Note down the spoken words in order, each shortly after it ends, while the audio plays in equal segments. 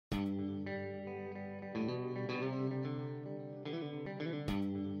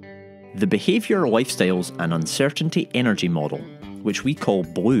The Behaviour, Lifestyles and Uncertainty Energy model, which we call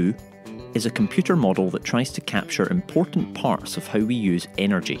BLUE, is a computer model that tries to capture important parts of how we use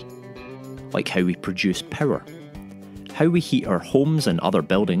energy, like how we produce power, how we heat our homes and other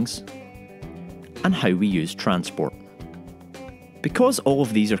buildings, and how we use transport. Because all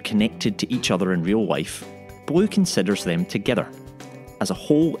of these are connected to each other in real life, BLUE considers them together as a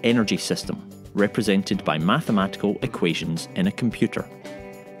whole energy system represented by mathematical equations in a computer.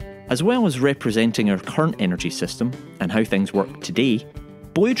 As well as representing our current energy system and how things work today,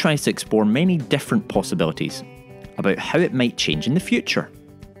 BLUE tries to explore many different possibilities about how it might change in the future.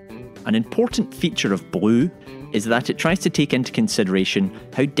 An important feature of BLUE is that it tries to take into consideration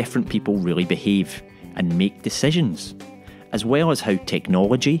how different people really behave and make decisions, as well as how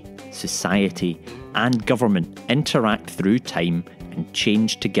technology, society, and government interact through time and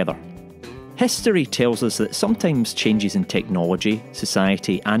change together. History tells us that sometimes changes in technology,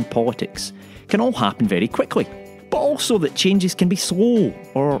 society, and politics can all happen very quickly, but also that changes can be slow,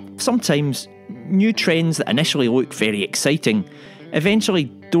 or sometimes new trends that initially look very exciting eventually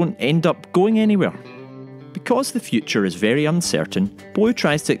don't end up going anywhere. Because the future is very uncertain, BLUE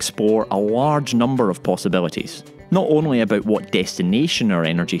tries to explore a large number of possibilities, not only about what destination our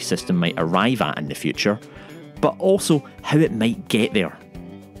energy system might arrive at in the future, but also how it might get there.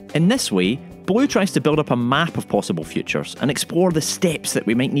 In this way, BLUE tries to build up a map of possible futures and explore the steps that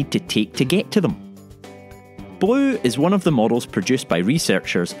we might need to take to get to them. BLUE is one of the models produced by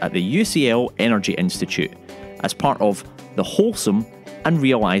researchers at the UCL Energy Institute as part of the wholeSEM and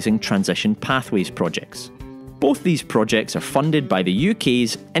Realising Transition Pathways projects. Both these projects are funded by the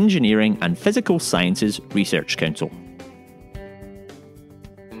UK's Engineering and Physical Sciences Research Council.